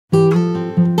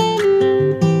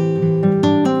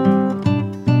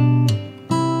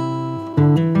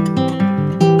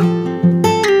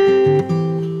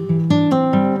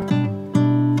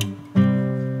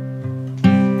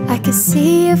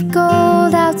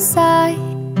outside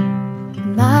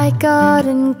my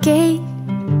garden gate,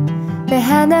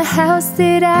 behind the house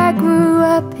that I grew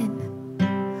up in,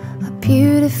 a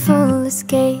beautiful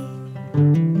escape.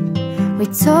 We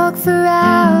talk for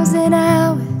hours and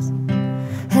hours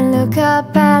and look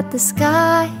up at the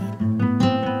sky.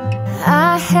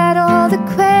 I had all the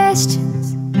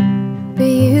questions, but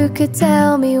you could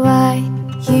tell me why.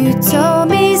 You told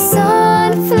me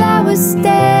sunflowers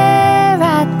stare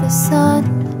at the sun,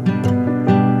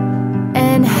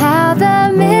 and how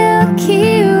the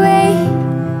Milky Way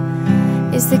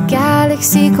is the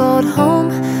galaxy called home.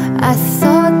 I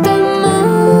thought the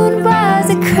moon was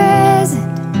a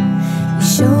crescent. You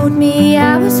showed me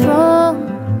I was wrong,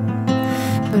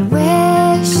 but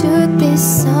where should this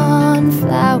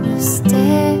sunflower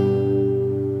stare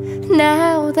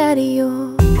now that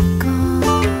you're gone?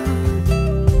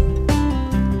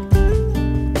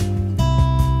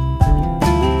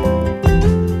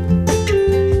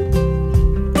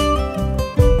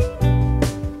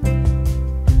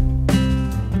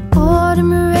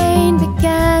 Autumn rain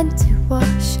began to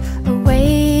wash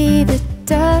away the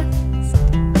dust.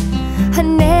 I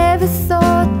never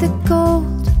thought the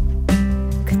gold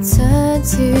could turn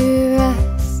to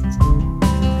rust.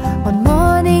 One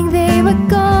morning they were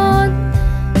gone,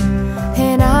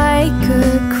 and I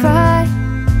could cry,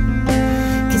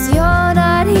 'cause you're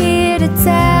not here to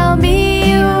tell me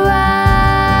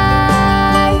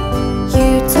why. You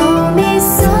told me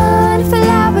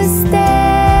sunflowers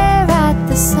stare at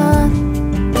the sun,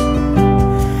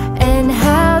 and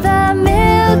how the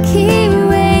Milky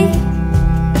Way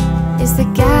is the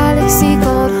galaxy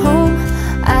called home.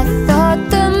 I thought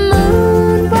the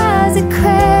moon was a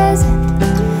crescent.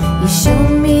 You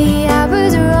showed me I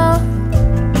was wrong,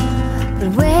 but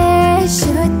where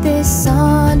should this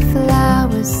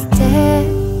sunflower stare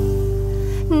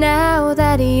now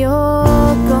that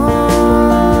you're gone?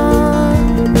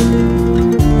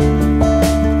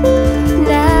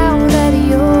 Now that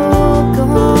you're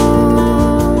gone.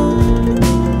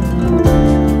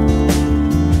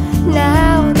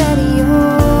 Now that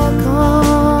you're gone.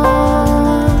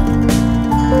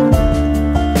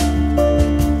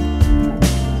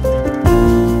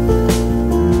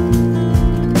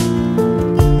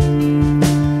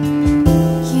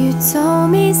 You told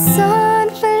me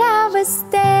sunflowers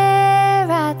stare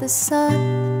at the sun,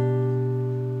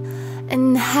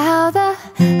 and how the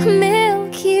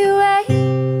Milky Way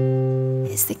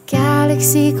is the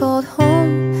galaxy called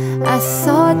home. I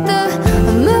thought the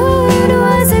moon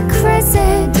was a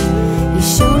crescent. You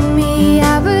showed me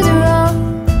I was wrong,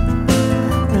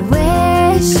 but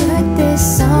where should this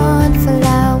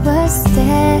sunflower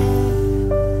stare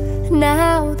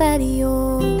now that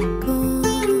you're gone?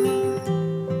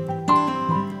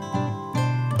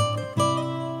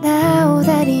 Now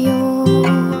that you're